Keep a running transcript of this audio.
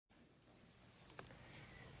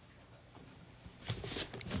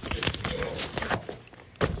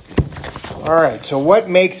All right, so what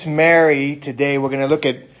makes Mary, today we're going to look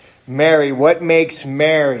at Mary, what makes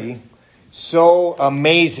Mary so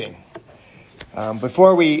amazing?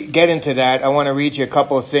 Before we get into that, I want to read you a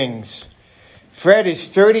couple of things. Fred is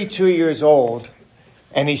 32 years old,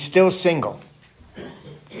 and he's still single.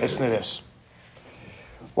 Listen to this.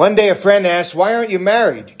 One day a friend asked, "Why aren't you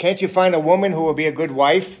married? Can't you find a woman who will be a good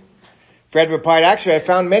wife?" Fred replied, "Actually, I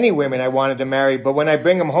found many women I wanted to marry, but when I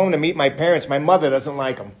bring them home to meet my parents, my mother doesn't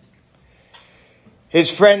like them." His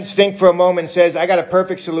friends think for a moment and says, "I got a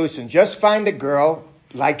perfect solution. Just find a girl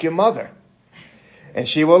like your mother, and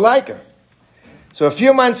she will like her." So a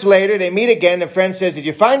few months later, they meet again. The friend says, "Did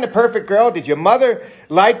you find the perfect girl? Did your mother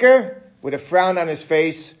like her?" With a frown on his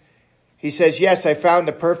face, he says, "Yes, I found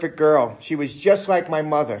the perfect girl. She was just like my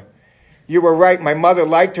mother. You were right. My mother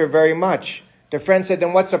liked her very much." The friend said,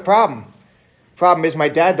 "Then what's the problem?" "Problem is my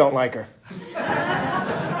dad don't like her."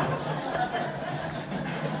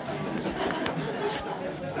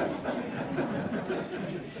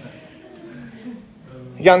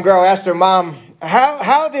 A young girl asked her mom,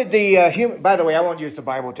 how did the human... By the way, I won't use the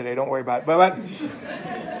Bible today. Don't worry about it. But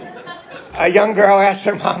a young girl asked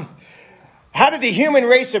her mom, "How did the human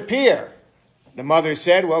race appear?" The mother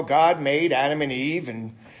said, "Well, God made Adam and Eve,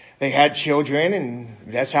 and they had children, and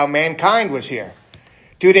that's how mankind was here."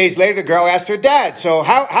 2 days later, the girl asked her dad, "So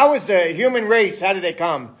how was the human race? How did they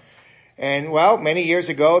come?" And, well, many years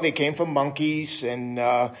ago, they came from monkeys, and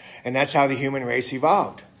that's how the human race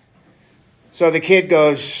evolved. So the kid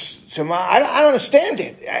goes to Mom, I don't understand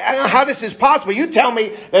it. I don't know how this is possible. You tell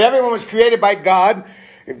me that everyone was created by God.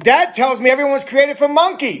 Dad tells me everyone was created from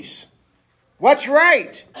monkeys. What's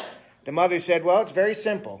right?" The mother said, "Well, it's very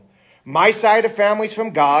simple. My side of the family's from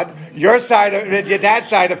God. Your dad's side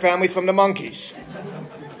of the family's from the monkeys."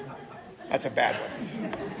 That's a bad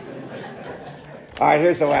one. All right,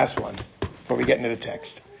 here's the last one before we get into the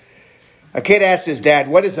text. A kid asked his dad,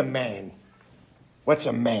 "What is a man? What's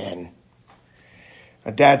a man?"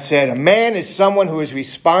 A dad said, "A man is someone who is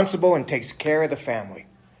responsible and takes care of the family."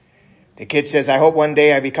 The kid says, "I hope one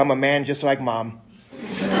day I become a man just like Mom."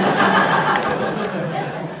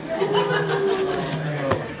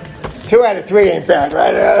 2 out of 3 ain't bad,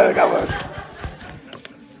 right?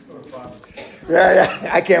 Yeah,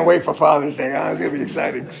 I can't wait for Father's Day. It's going to be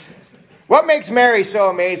exciting. What makes Mary so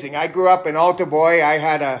amazing? I grew up an altar boy. I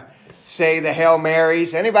had to say the Hail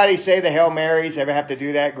Marys. Anybody say the Hail Marys? Ever have to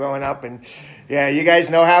do that growing up? And yeah, you guys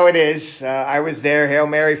know how it is. I was there. Hail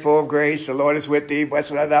Mary, full of grace. The Lord is with thee.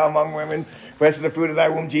 Blessed art thou among women. Blessed is the fruit of thy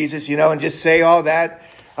womb, Jesus. And just say all that.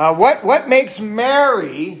 What makes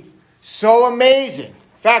Mary so amazing?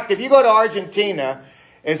 In fact, if you go to Argentina,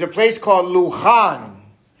 there's a place called Luján,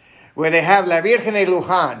 where they have La Virgen de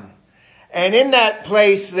Luján. And in that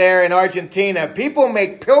place there in Argentina, people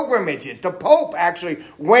make pilgrimages. The Pope actually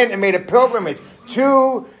went and made a pilgrimage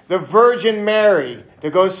to the Virgin Mary to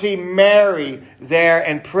go see Mary there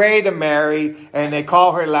and pray to Mary. And they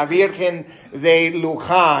call her La Virgen de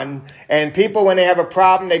Luján. And people, when they have a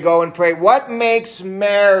problem, they go and pray. What makes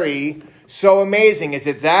Mary so amazing? Is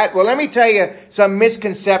it that? Well, let me tell you some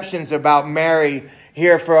misconceptions about Mary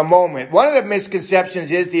here for a moment. One of the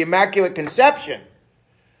misconceptions is the Immaculate Conception.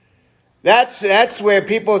 That's where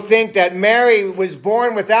people think that Mary was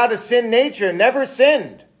born without a sin nature, never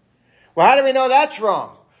sinned. Well, how do we know that's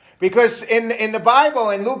wrong? Because in the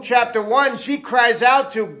Bible, in Luke chapter 1, she cries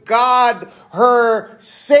out to God, her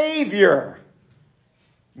Savior.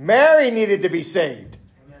 Mary needed to be saved.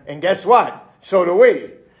 And guess what? So do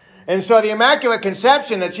we. And so the Immaculate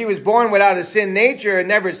Conception, that she was born without a sin nature and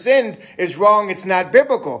never sinned, is wrong. It's not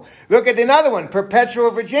biblical. Look at another one,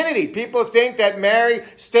 perpetual virginity. People think that Mary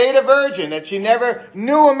stayed a virgin, that she never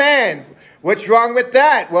knew a man. What's wrong with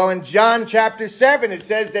that? Well, in John chapter 7, it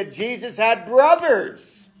says that Jesus had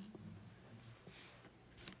brothers.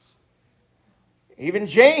 Even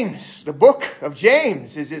James, the book of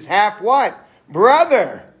James, is his half what?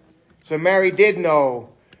 Brother. So Mary did know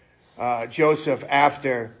Joseph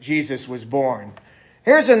after Jesus was born.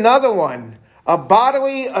 Here's another one, a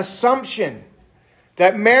bodily assumption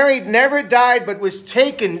that Mary never died but was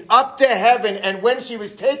taken up to heaven. And when she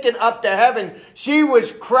was taken up to heaven, she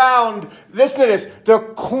was crowned, listen to this, the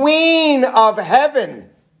Queen of Heaven.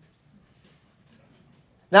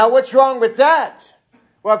 Now, what's wrong with that?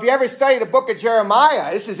 Well, if you ever study the book of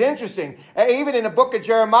Jeremiah, this is interesting. Even in the book of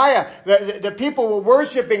Jeremiah, the people were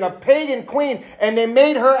worshiping a pagan queen, and they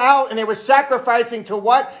made her out, and they were sacrificing to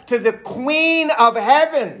what? To the Queen of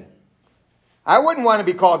Heaven. I wouldn't want to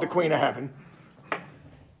be called the Queen of Heaven.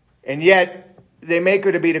 And yet, they make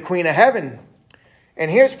her to be the Queen of Heaven.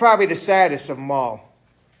 And here's probably the saddest of them all.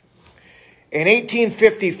 In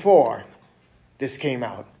 1854, this came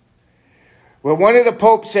out. Well, one of the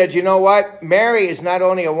popes said, you know what? Mary is not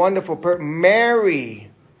only a wonderful person,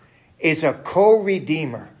 Mary is a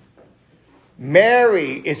co-redeemer.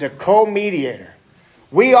 Mary is a co-mediator.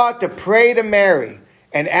 We ought to pray to Mary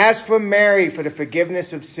and ask for Mary for the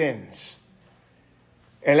forgiveness of sins.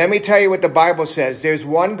 And let me tell you what the Bible says. There's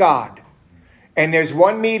one God, and there's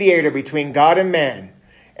one mediator between God and man.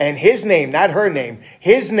 And his name, not her name,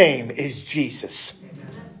 his name is Jesus.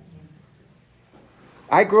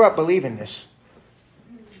 I grew up believing this.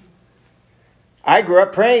 I grew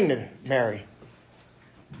up praying to Mary.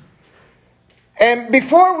 And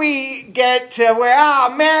before we get to where,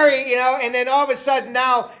 Mary, and then all of a sudden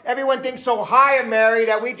now everyone thinks so high of Mary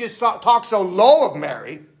that we just talk so low of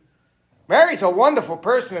Mary. Mary's a wonderful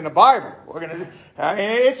person in the Bible.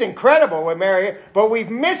 It's incredible with Mary, but we've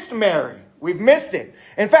missed Mary. We've missed it.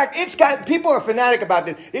 In fact, people are fanatic about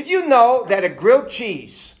this. Did you know that a grilled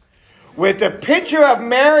cheese with a picture of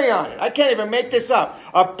Mary on it, I can't even make this up,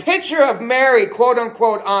 a picture of Mary, quote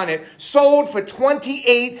unquote, on it, sold for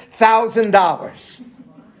 $28,000.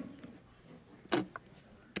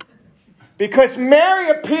 Because Mary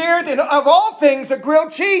appeared in, of all things, a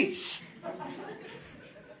grilled cheese.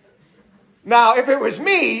 Now, if it was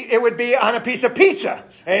me, it would be on a piece of pizza.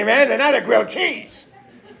 Amen? And not a grilled cheese.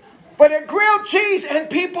 But a grilled cheese, and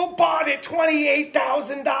people bought it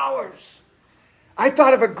 $28,000. I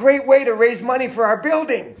thought of a great way to raise money for our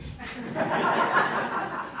building.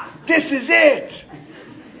 This is it.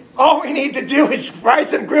 All we need to do is fry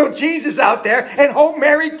some grilled cheeses out there and hope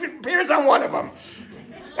Mary appears on one of them.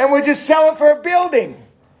 And we'll just sell it for a building.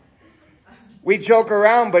 We joke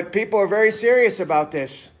around, but people are very serious about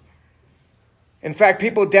this. In fact,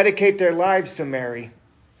 people dedicate their lives to Mary.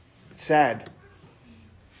 Sad.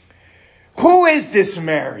 Who is this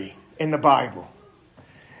Mary in the Bible?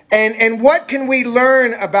 And what can we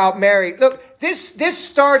learn about Mary? Look, this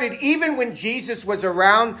started even when Jesus was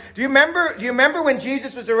around. Do you remember when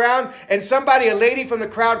Jesus was around and a lady from the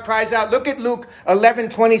crowd cries out? Look at Luke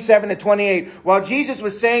 11:27-28. While Jesus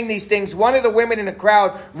was saying these things, one of the women in the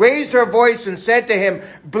crowd raised her voice and said to him,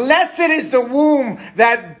 "Blessed is the womb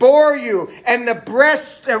that bore you and the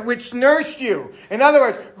breast which nursed you." In other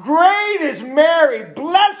words, great is Mary.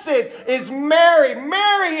 Blessed is Mary.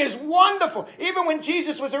 Mary is wonderful. Even when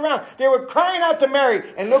Jesus was around, they were crying out to Mary.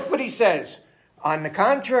 And look what he says. On the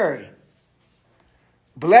contrary,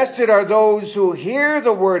 blessed are those who hear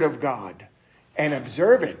the word of God and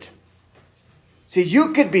observe it. See,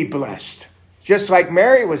 you could be blessed, just like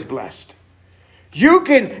Mary was blessed. You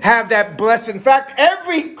can have that blessed. In fact,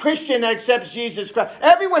 every Christian that accepts Jesus Christ,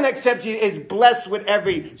 everyone that accepts Jesus is blessed with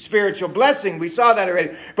every spiritual blessing. We saw that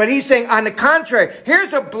already. But he's saying, on the contrary,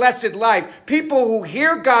 here's a blessed life. People who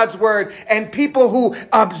hear God's word and people who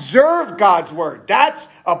observe God's word. That's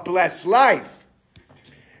a blessed life.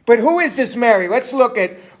 But who is this Mary? Let's look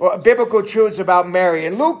at biblical truths about Mary.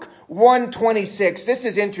 In Luke 1:26, this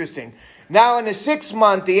is interesting. Now in the 6th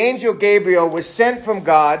month, the angel Gabriel was sent from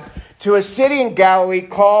God to a city in Galilee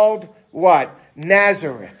called what?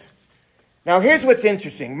 Nazareth. Now here's what's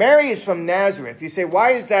interesting. Mary is from Nazareth. You say, why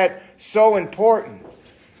is that so important?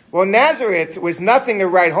 Well, Nazareth was nothing to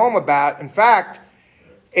write home about. In fact,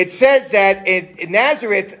 it says that in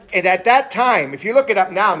Nazareth, and at that time, if you look it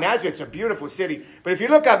up now, Nazareth's a beautiful city. But if you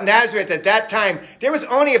look up Nazareth at that time, there was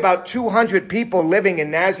only about 200 people living in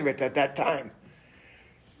Nazareth at that time.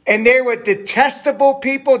 And they were detestable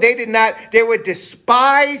people. They were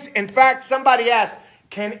despised. In fact, somebody asked,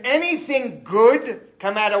 can anything good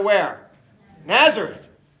come out of where? Nazareth.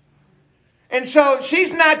 And so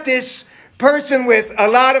she's not this person with a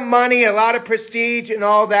lot of money, a lot of prestige and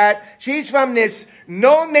all that. She's from this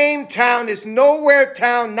no-name town, this nowhere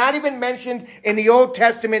town, not even mentioned in the Old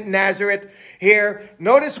Testament, Nazareth here.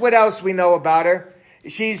 Notice what else we know about her.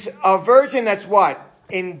 She's a virgin that's what?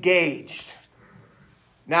 Engaged.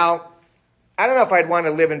 Now, I don't know if I'd want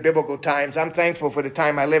to live in biblical times. I'm thankful for the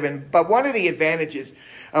time I live in. But one of the advantages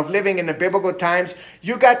of living in the biblical times,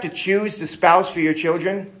 you got to choose the spouse for your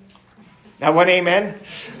children. Now, one amen?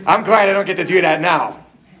 I'm glad I don't get to do that now.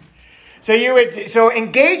 So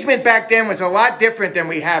engagement back then was a lot different than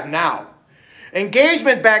we have now.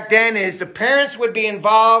 Engagement back then is the parents would be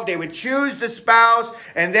involved. They would choose the spouse,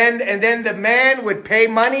 and then the man would pay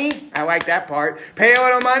money. I like that part. Pay a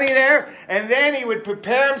little money there, and then he would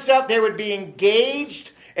prepare himself. They would be engaged.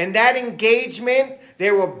 In that engagement, they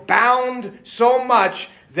were bound so much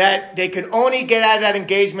that they could only get out of that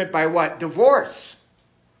engagement by what? Divorce.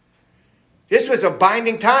 This was a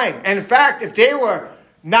binding time. And in fact, if they were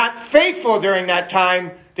not faithful during that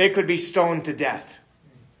time, they could be stoned to death.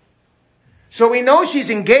 So we know she's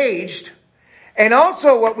engaged. And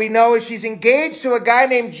also what we know is she's engaged to a guy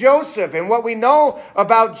named Joseph. And what we know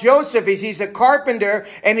about Joseph is he's a carpenter,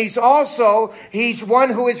 and he's one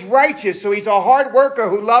who is righteous. So he's a hard worker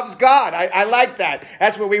who loves God. I like that.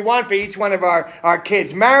 That's what we want for each one of our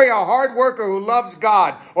kids. Marry a hard worker who loves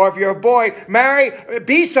God. Or if you're a boy,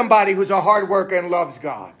 be somebody who's a hard worker and loves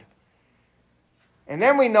God. And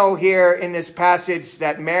then we know here in this passage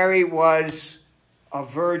that Mary was a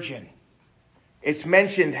virgin. It's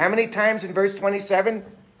mentioned how many times in verse 27?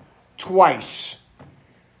 Twice.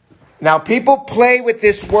 Now, people play with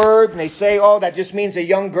this word and they say, oh, that just means a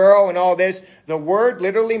young girl and all this. The word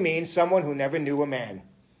literally means someone who never knew a man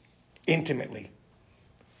intimately,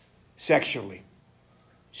 sexually.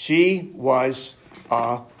 She was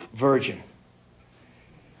a virgin.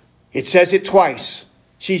 It says it twice.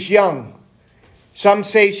 She's young. Some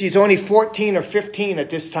say she's only 14 or 15 at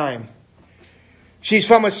this time. She's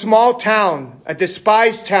from a small town, a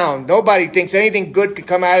despised town. Nobody thinks anything good could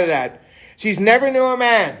come out of that. She's never knew a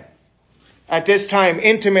man at this time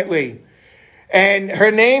intimately. And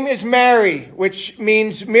her name is Mary, which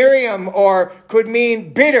means Miriam, or could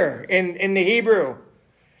mean bitter in the Hebrew.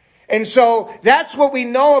 And so that's what we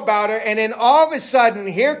know about her. And then all of a sudden,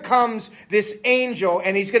 here comes this angel,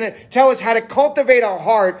 and he's going to tell us how to cultivate a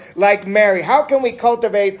heart like Mary. How can we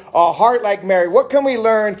cultivate a heart like Mary? What can we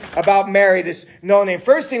learn about Mary, this no name?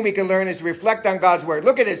 First thing we can learn is reflect on God's word.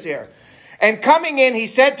 Look at this here. And coming in, he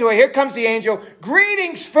said to her, here comes the angel,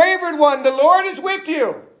 greetings, favored one, the Lord is with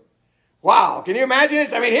you. Wow, can you imagine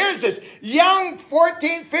this? I mean, here's this young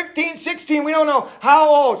 14, 15, 16, we don't know how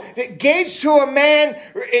old, engaged to a man,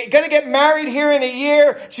 going to get married here in a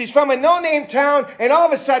year. She's from a no-name town, and all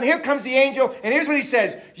of a sudden, here comes the angel, and here's what he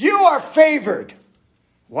says. You are favored.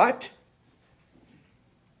 What?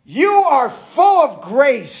 You are full of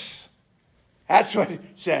grace. That's what it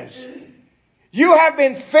says. You have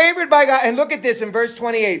been favored by God. And look at this in verse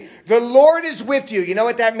 28. The Lord is with you. You know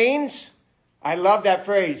what that means? I love that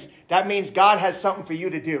phrase. That means God has something for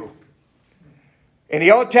you to do. In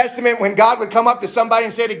the Old Testament, when God would come up to somebody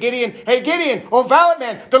and say to Gideon, hey, Gideon, oh, valiant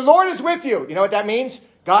man, the Lord is with you. You know what that means?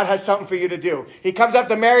 God has something for you to do. He comes up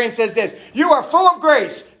to Mary and says this, you are full of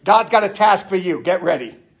grace. God's got a task for you. Get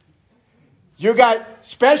ready. You got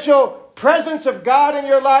special presence of God in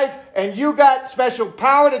your life, and you got special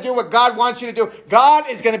power to do what God wants you to do. God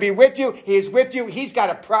is going to be with you. He is with you. He's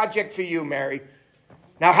got a project for you, Mary.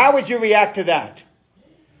 Now, how would you react to that?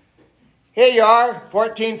 Here you are,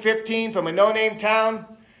 14, 15, from a no-name town.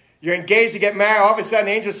 You're engaged to get married. All of a sudden,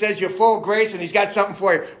 the angel says you're full of grace and he's got something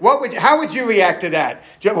for you. How would you react to that?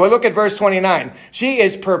 Well, look at verse 29. She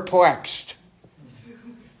is perplexed.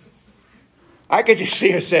 I could just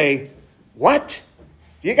see her say, what?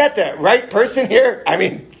 You got the right person here? I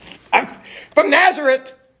mean, I'm from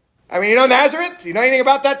Nazareth. I mean, you know Nazareth? You know anything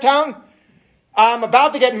about that town? I'm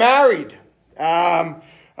about to get married.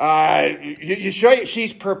 You sure?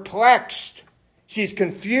 She's perplexed. She's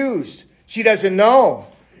confused. She doesn't know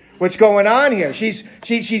what's going on here. She's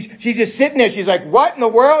just sitting there. She's like, what in the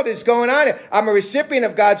world is going on here? I'm a recipient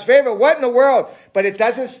of God's favor. What in the world? But it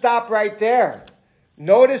doesn't stop right there.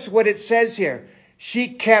 Notice what it says here. She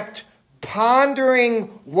kept pondering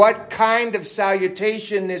what kind of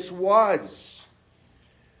salutation this was.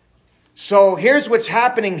 So here's what's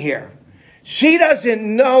happening here. She doesn't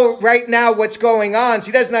know right now what's going on.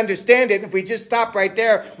 She doesn't understand it. If we just stop right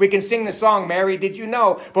there, we can sing the song, Mary, Did You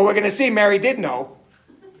Know? But we're going to see Mary did know.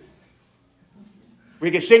 We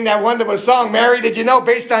can sing that wonderful song, Mary, Did You Know?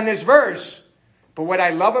 Based on this verse. But what I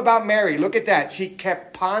love about Mary, look at that. She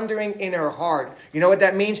kept pondering in her heart. You know what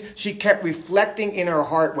that means? She kept reflecting in her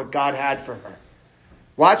heart what God had for her.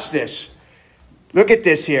 Watch this. Look at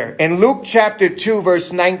this here. In Luke chapter 2,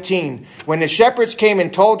 verse 19, when the shepherds came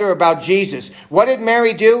and told her about Jesus, what did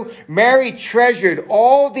Mary do? Mary treasured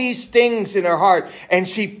all these things in her heart, and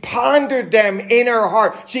she pondered them in her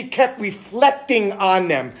heart. She kept reflecting on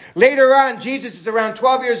them. Later on, Jesus is around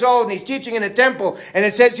 12 years old, and he's teaching in a temple, and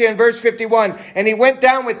it says here in verse 51, and he went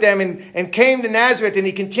down with them and came to Nazareth, and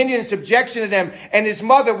he continued in subjection to them. And his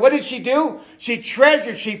mother, what did she do? She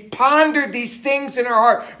treasured, she pondered these things in her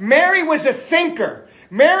heart. Mary was a thinker.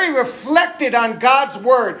 Mary reflected on God's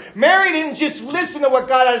word. Mary didn't just listen to what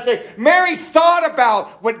God had to say. Mary thought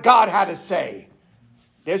about what God had to say.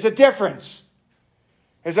 There's a difference.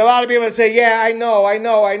 There's a lot of people that say, yeah, I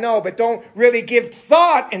know, but don't really give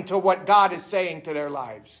thought into what God is saying to their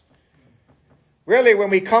lives. Really, when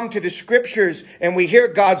we come to the scriptures and we hear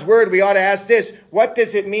God's word, we ought to ask this, what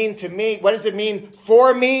does it mean to me? What does it mean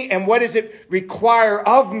for me? And what does it require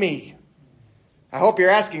of me? I hope you're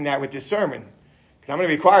asking that with this sermon. I'm going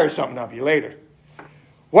to require something of you later.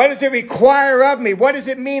 What does it require of me? What does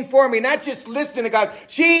it mean for me? Not just listening to God.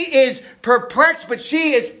 She is perplexed, but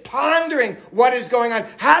she is pondering what is going on.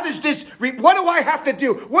 How does this, what do I have to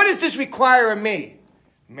do? What does this require of me?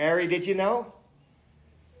 Mary, did you know?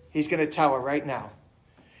 He's going to tell her right now.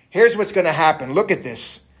 Here's what's going to happen. Look at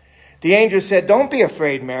this. The angel said, don't be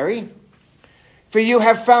afraid, Mary, for you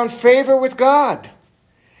have found favor with God.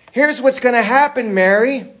 Here's what's going to happen,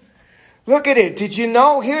 Mary. Look at it. Did you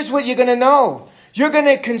know? Here's what you're going to know. You're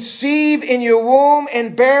going to conceive in your womb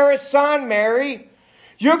and bear a son, Mary.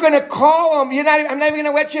 You're going to call him. I'm not even going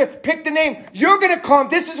to let you pick the name. You're going to call him.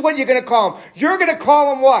 This is what you're going to call him. You're going to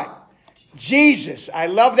call him what? Jesus. I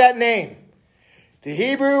love that name. The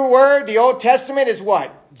Hebrew word, the Old Testament, is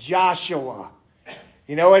what? Joshua.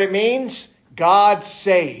 You know what it means? God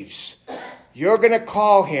saves. You're going to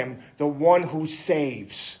call him the one who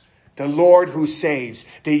saves. The Lord who saves.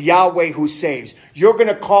 The Yahweh who saves. You're going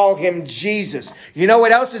to call him Jesus. You know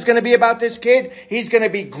what else is going to be about this kid? He's going to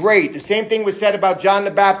be great. The same thing was said about John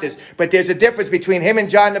the Baptist. But there's a difference between him and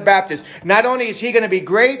John the Baptist. Not only is he going to be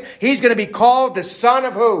great, he's going to be called the Son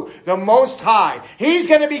of who? The Most High. He's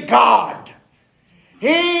going to be God.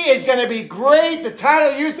 He is going to be great. The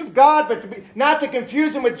title used of God, but not to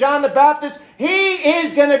confuse him with John the Baptist. He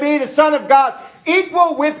is going to be the Son of God,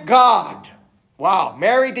 equal with God. Wow.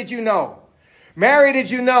 Mary, did you know? Mary, did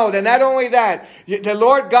you know that not only that, the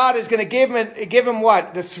Lord God is going to give him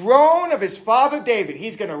what? The throne of his father David.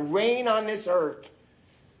 He's going to reign on this earth.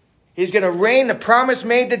 He's going to reign, the promise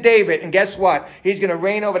made to David. And guess what? He's going to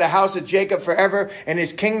reign over the house of Jacob forever, and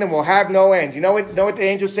his kingdom will have no end. You know what the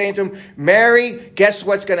angel's saying to him? Mary, guess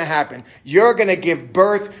what's going to happen? You're going to give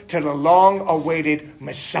birth to the long-awaited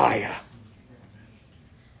Messiah.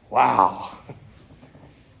 Wow.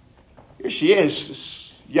 Here she is,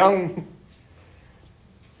 this young,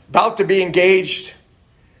 about to be engaged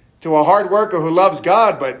to a hard worker who loves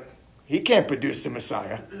God, but he can't produce the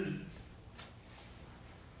Messiah.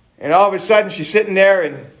 And all of a sudden, she's sitting there,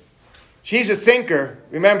 and she's a thinker.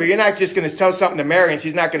 Remember, you're not just going to tell something to Mary, and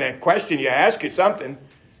she's not going to question you, ask you something.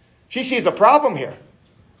 She sees a problem here.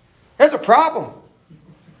 There's a problem.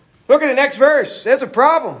 Look at the next verse. There's a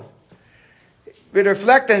problem. But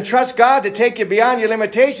reflect and trust God to take you beyond your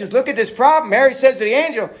limitations. Look at this problem. Mary says to the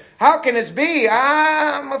angel, how can this be?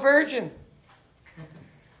 I'm a virgin.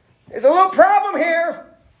 There's a little problem here.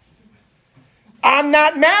 I'm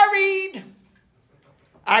not married.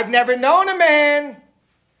 I've never known a man.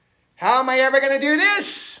 How am I ever going to do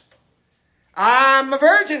this? I'm a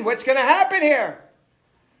virgin. What's going to happen here?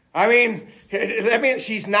 I mean,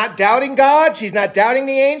 she's not doubting God. She's not doubting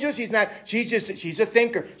the angels. She's a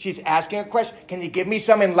thinker. She's asking a question. Can you give me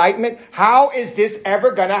some enlightenment? How is this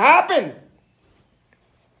ever going to happen?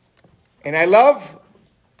 And I love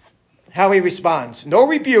how he responds. No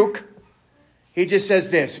rebuke. He just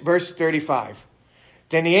says this, verse 35.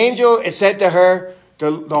 Then the angel said to her,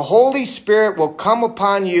 the Holy Spirit will come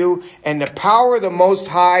upon you, and the power of the Most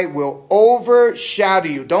High will overshadow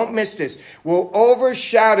you. Don't miss this. Will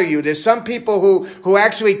overshadow you. There's some people who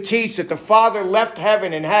actually teach that the Father left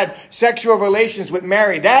heaven and had sexual relations with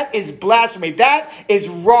Mary. That is blasphemy. That is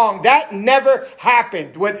wrong. That never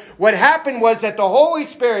happened. What happened was that the Holy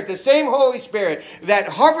Spirit, the same Holy Spirit that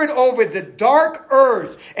hovered over the dark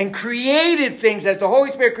earth and created things as the Holy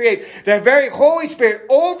Spirit created, the very Holy Spirit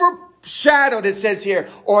overshadowed, it says here,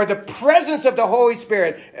 or the presence of the Holy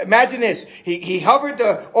Spirit. Imagine this. He hovered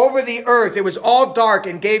over the earth. It was all dark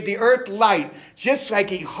and gave the earth light, just like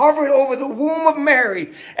he hovered over the womb of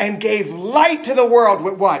Mary and gave light to the world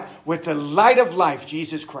with what? With the light of life,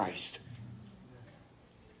 Jesus Christ.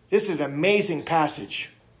 This is an amazing passage.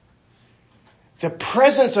 The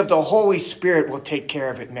presence of the Holy Spirit will take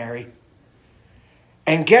care of it, Mary.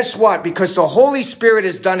 And guess what? Because the Holy Spirit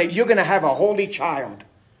has done it, you're going to have a holy child.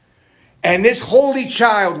 And this holy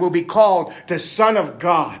child will be called the Son of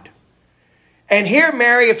God. And here,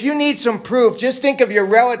 Mary, if you need some proof, just think of your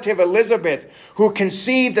relative Elizabeth, who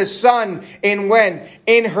conceived a son in when?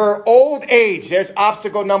 In her old age. There's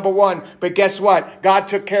obstacle number one. But guess what? God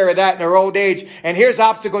took care of that in her old age. And here's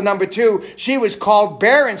obstacle number two. She was called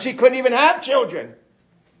barren. She couldn't even have children.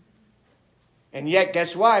 And yet,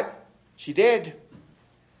 guess what? She did.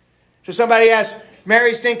 So somebody asked,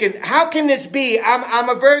 Mary's thinking, how can this be? I'm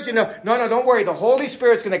a virgin. No, don't worry. The Holy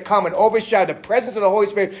Spirit's going to come and overshadow. The presence of the Holy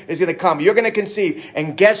Spirit is going to come. You're going to conceive.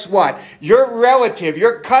 And guess what? Your relative,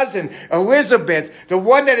 your cousin, Elizabeth, the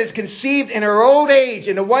one that is conceived in her old age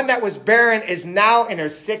and the one that was barren is now in her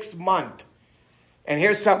 6th month. And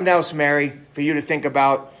here's something else, Mary, for you to think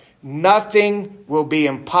about. Nothing will be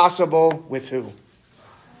impossible with who?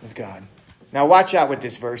 With God. Now watch out with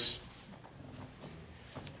this verse.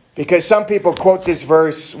 Because some people quote this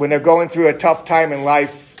verse when they're going through a tough time in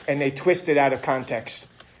life and they twist it out of context.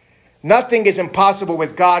 Nothing is impossible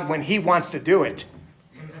with God when he wants to do it.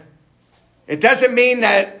 It doesn't mean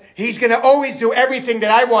that he's going to always do everything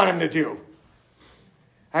that I want him to do.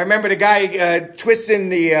 I remember the guy twisting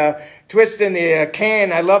the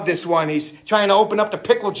can. I love this one. He's trying to open up the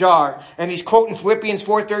pickle jar, and he's quoting Philippians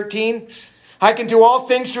 4:13. I can do all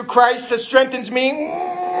things through Christ that strengthens me.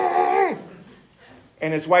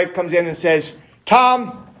 And his wife comes in and says,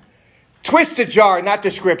 Tom, twist the jar, not the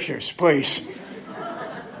scriptures, please.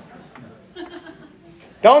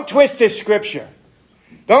 Don't twist this scripture.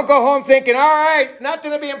 Don't go home thinking, all right,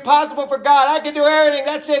 nothing will be impossible for God. I can do everything.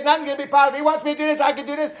 That's it. Nothing's going to be possible. He wants me to do this. I can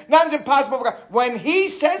do this. Nothing's impossible for God. When he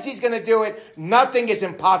says he's going to do it, nothing is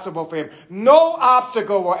impossible for him. No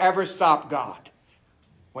obstacle will ever stop God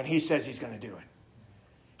when he says he's going to do it.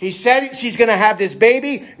 He said she's going to have this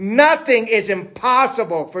baby. Nothing is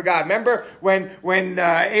impossible for God. Remember when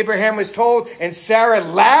Abraham was told and Sarah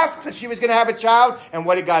laughed that she was going to have a child? And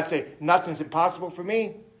what did God say? Nothing's impossible for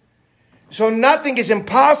me. So nothing is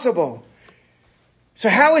impossible. So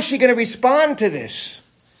how is she going to respond to this?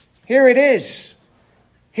 Here it is.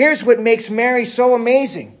 Here's what makes Mary so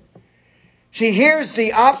amazing. She hears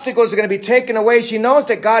the obstacles are going to be taken away. She knows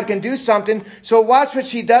that God can do something. So watch what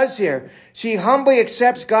she does here. She humbly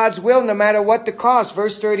accepts God's will no matter what the cost.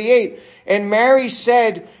 Verse 38. And Mary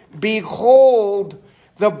said, behold,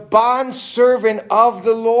 the bondservant of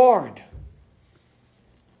the Lord.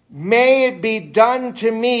 May it be done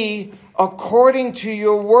to me according to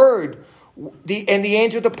your word. And the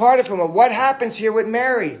angel departed from her. What happens here with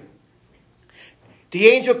Mary? The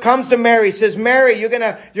angel comes to Mary, says, Mary, you're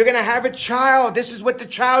gonna have a child. This is what the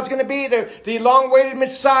child's gonna be, the long-awaited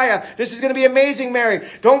Messiah. This is gonna be amazing, Mary.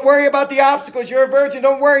 Don't worry about the obstacles. You're a virgin.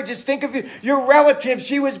 Don't worry. Just think of your relative.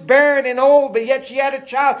 She was barren and old, but yet she had a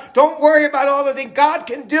child. Don't worry about all the things. God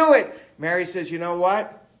can do it. Mary says, you know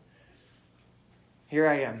what? Here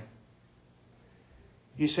I am.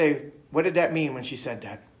 You say, what did that mean when she said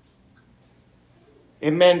that?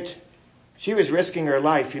 It meant she was risking her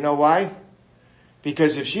life. You know why?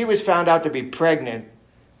 Because if she was found out to be pregnant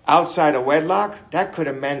outside of wedlock, that could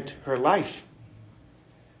have meant her life.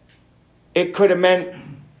 It could have meant,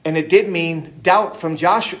 and it did mean, doubt from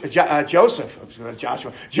Joseph.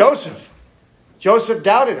 Joseph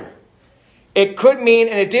doubted her. It could mean,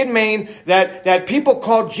 and it did mean, that people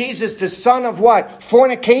called Jesus the son of what?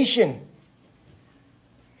 Fornication.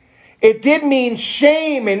 It did mean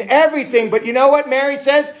shame and everything. But you know what Mary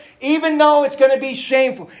says? Even though it's going to be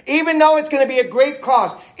shameful, even though it's going to be a great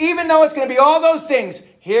cost, even though it's going to be all those things,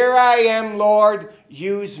 here I am, Lord,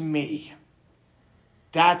 use me.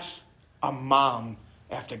 That's a mom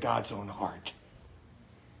after God's own heart.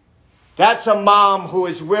 That's a mom who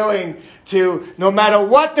is willing to, no matter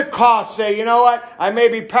what the cost, say, you know what? I may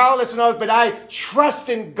be powerless and all, but I trust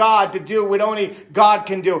in God to do what only God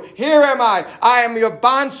can do. Here am I. I am your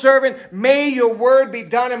bondservant. May your word be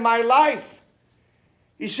done in my life.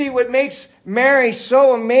 You see, what makes Mary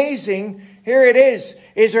so amazing, here it is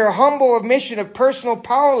her humble admission of personal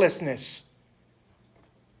powerlessness.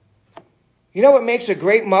 You know what makes a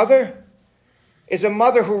great mother? Is a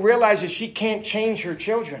mother who realizes she can't change her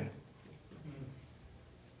children.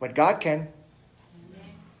 But God can.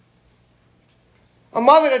 A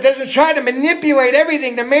mother that doesn't try to manipulate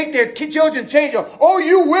everything to make their children change. Oh,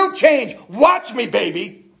 you will change. Watch me,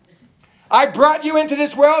 baby. I brought you into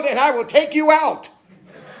this world and I will take you out.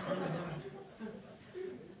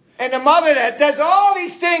 And the mother that does all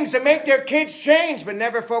these things to make their kids change but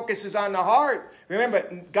never focuses on the heart.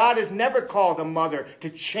 Remember, God has never called a mother to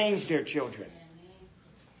change their children.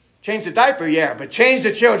 Change the diaper, yeah, but change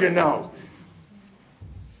the children, no.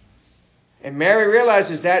 And Mary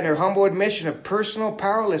realizes that in her humble admission of personal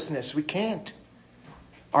powerlessness. We can't.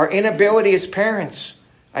 Our inability as parents.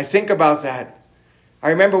 I think about that. I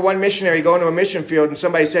remember one missionary going to a mission field and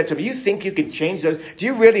somebody said to him, you think you can change those? Do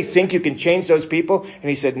you really think you can change those people? And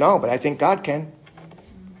he said, no, but I think God can.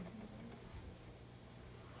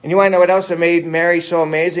 And you want to know what else that made Mary so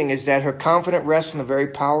amazing is that her confident rests in the very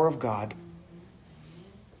power of God.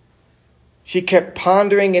 She kept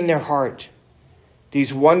pondering in her heart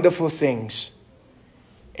these wonderful things.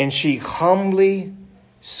 And she humbly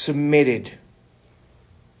submitted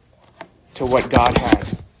to what God had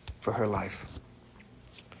for her life.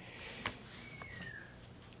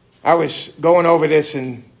 I was going over this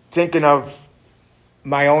and thinking of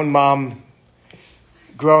my own mom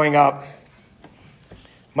growing up.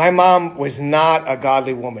 My mom was not a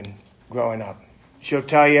godly woman growing up. She'll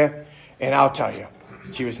tell you, and I'll tell you,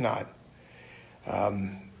 she was not.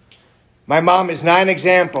 My mom is not an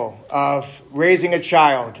example of raising a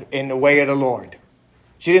child in the way of the Lord.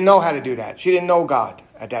 She didn't know how to do that. She didn't know God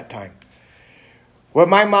at that time. What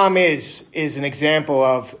my mom is an example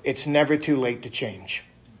of it's never too late to change.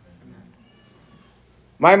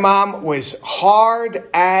 My mom was hard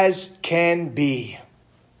as can be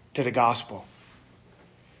to the gospel.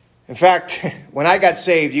 In fact, when I got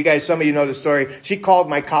saved, you guys, some of you know the story, she called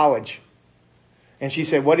my college. And she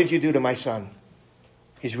said, "What did you do to my son?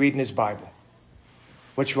 He's reading his Bible.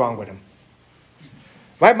 What's wrong with him?"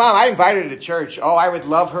 My mom, I invited her to church. Oh, I would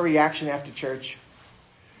love her reaction after church.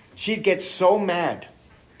 She'd get so mad.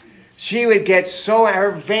 She would get so, her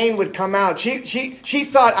vein would come out. She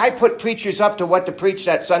thought I put preachers up to what to preach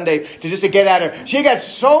that Sunday just to get at her. She got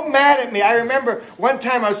so mad at me. I remember one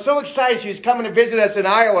time I was so excited. She was coming to visit us in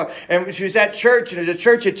Iowa, and she was at church, and it was a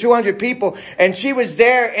church of 200 people, and she was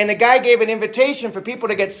there, and the guy gave an invitation for people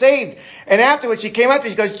to get saved. And afterwards she came up and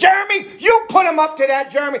she goes, "Jeremy, you put him up to that,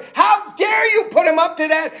 Jeremy. How dare you put him up to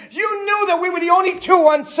that? You knew that we were the only two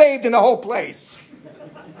unsaved in the whole place."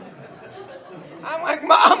 I'm like,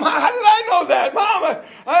 "Mom, how did I know that? Mama,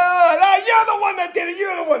 you're the one that did it.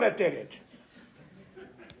 You're the one that did it."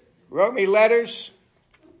 Wrote me letters.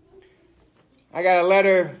 I got a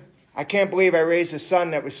letter. "I can't believe I raised a son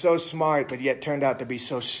that was so smart, but yet turned out to be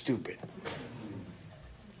so stupid."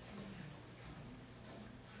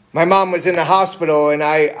 My mom was in the hospital, and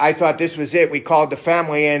I thought this was it. We called the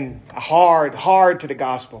family in hard to the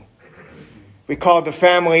gospel. We called the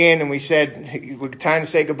family in and we said, "It's time to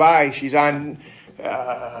say goodbye." She's on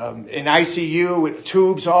in ICU with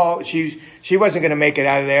tubes all. She wasn't going to make it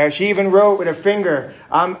out of there. She even wrote with her finger,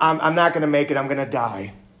 I'm not going to make it. I'm going to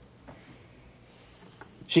die."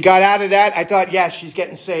 She got out of that. I thought, yes, she's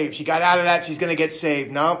getting saved. She got out of that. She's going to get saved.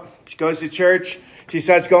 No, she goes to church. She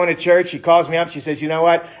starts going to church. She calls me up. She says, "You know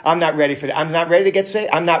what? I'm not ready for that. I'm not ready to get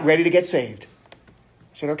saved. I'm not ready to get saved."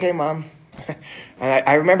 I said, "Okay, Mom." And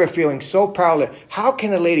I remember feeling so proud. How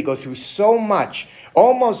can a lady go through so much,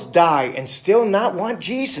 almost die, and still not want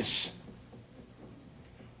Jesus?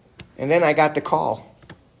 And then I got the call.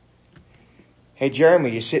 "Hey, Jeremy,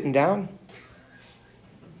 you sitting down?"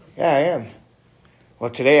 "Yeah, I am." "Well,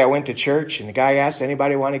 today I went to church and the guy asked,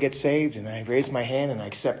 anybody want to get saved? And I raised my hand and I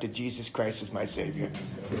accepted Jesus Christ as my Savior."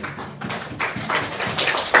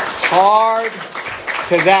 Hard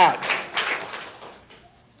to that.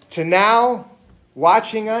 To now,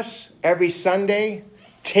 watching us every Sunday,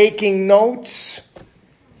 taking notes,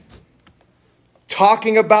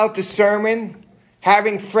 talking about the sermon,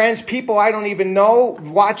 having friends, people I don't even know,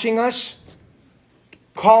 watching us,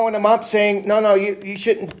 calling them up saying, no, you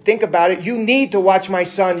shouldn't think about it. You need to watch my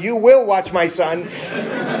son. You will watch my son.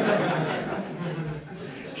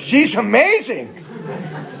 She's amazing.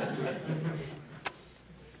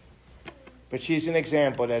 But she's an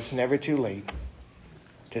example that it's never too late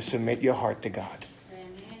to submit your heart to God.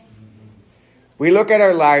 Amen. We look at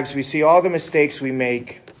our lives, we see all the mistakes we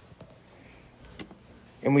make,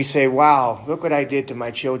 and we say, "Wow, look what I did to my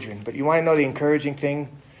children." But you want to know the encouraging thing?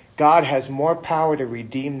 God has more power to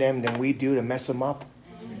redeem them than we do to mess them up.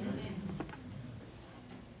 Amen.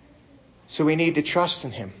 So we need to trust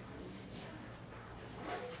in Him.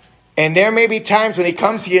 And there may be times when He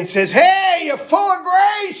comes to you and says, "Hey, you're full of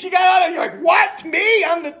grace. You got out of." You're like, "What? Me?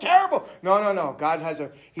 I'm the terrible." No. God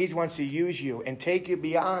He wants to use you and take you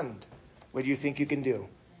beyond what you think you can do.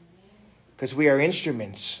 Because we are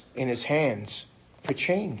instruments in His hands for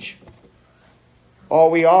change. All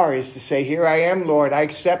we are is to say, "Here I am, Lord. I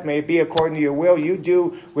accept. May it be according to your will. You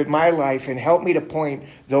do with my life and help me to point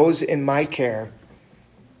those in my care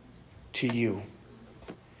to you."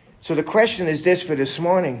 So the question is this for this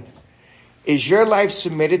morning. Is your life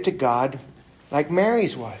submitted to God like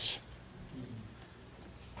Mary's was?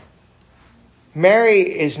 Mary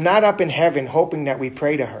is not up in heaven hoping that we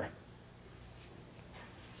pray to her.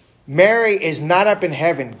 Mary is not up in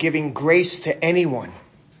heaven giving grace to anyone.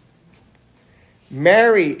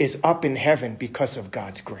 Mary is up in heaven because of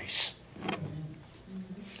God's grace.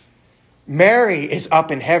 Mary is up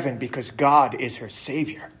in heaven because God is her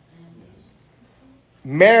Savior.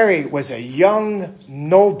 Mary was a young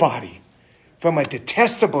nobody from a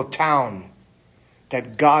detestable town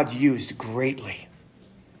that God used greatly.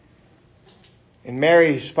 And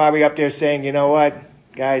Mary's probably up there saying, "You know what,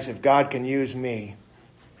 guys, if God can use me,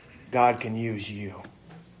 God can use you.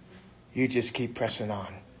 You just keep pressing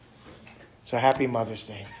on." So happy Mother's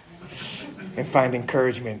Day. And find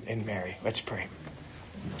encouragement in Mary. Let's pray.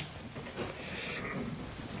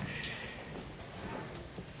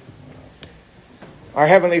 Our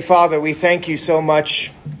Heavenly Father, we thank you so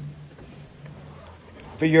much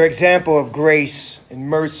for your example of grace and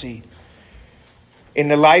mercy in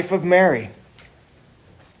the life of Mary.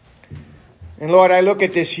 And Lord, I look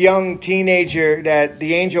at this young teenager that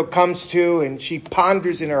the angel comes to, and she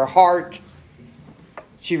ponders in her heart.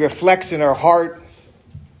 She reflects in her heart.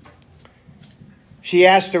 She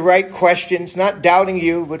asks the right questions, not doubting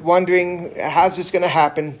you, but wondering, how's this going to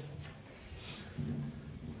happen?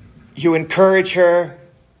 You encourage her,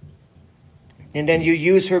 and then you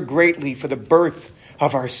use her greatly for the birth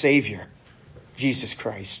of our Savior, Jesus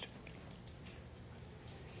Christ.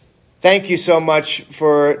 Thank you so much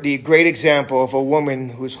for the great example of a woman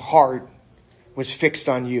whose heart was fixed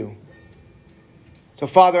on you. So,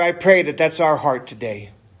 Father, I pray that that's our heart today.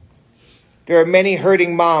 There are many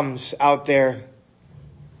hurting moms out there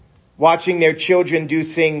watching their children do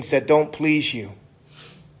things that don't please you,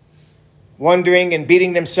 wondering and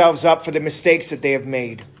beating themselves up for the mistakes that they have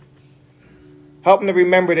made. Help them to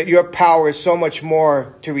remember that your power is so much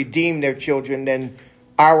more to redeem their children than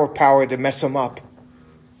our power to mess them up.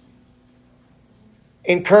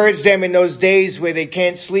 Encourage them in those days where they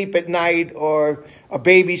can't sleep at night, or a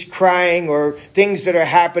baby's crying, or things that are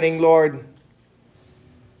happening, Lord.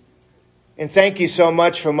 And thank you so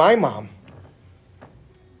much for my mom.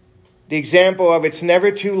 The example of it's never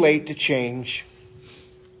too late to change.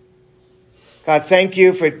 God, thank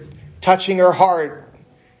you for touching her heart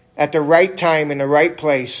at the right time in the right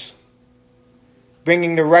place,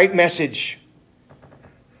 bringing the right message.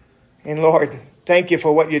 And Lord, thank you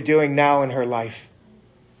for what you're doing now in her life.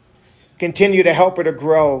 Continue to help her to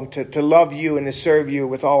grow, to love you and to serve you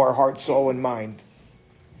with all her heart, soul, and mind.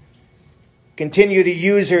 Continue to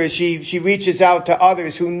use her as she reaches out to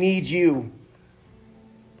others who need you.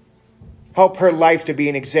 Help her life to be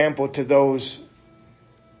an example to those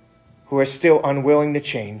who are still unwilling to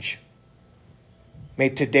change. May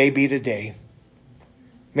today be the day.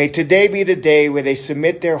 May today be the day where they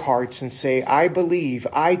submit their hearts and say, I believe,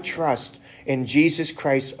 I trust in Jesus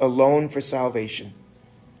Christ alone for salvation.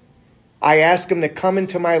 I ask him to come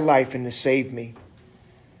into my life and to save me.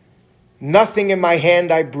 Nothing in my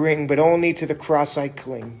hand I bring, but only to the cross I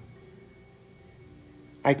cling.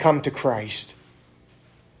 I come to Christ,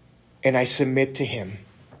 and I submit to him.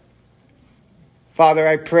 Father,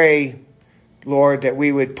 I pray, Lord, that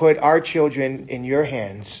we would put our children in your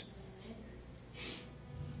hands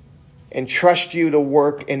and trust you to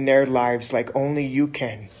work in their lives like only you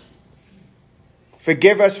can.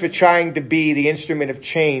 Forgive us for trying to be the instrument of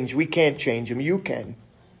change. We can't change them. You can.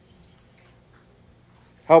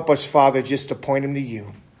 Help us, Father, just to point them to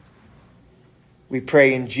you. We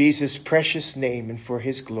pray in Jesus' precious name and for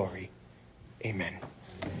his glory. Amen.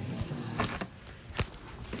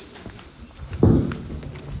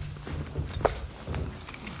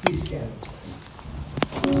 Please stand.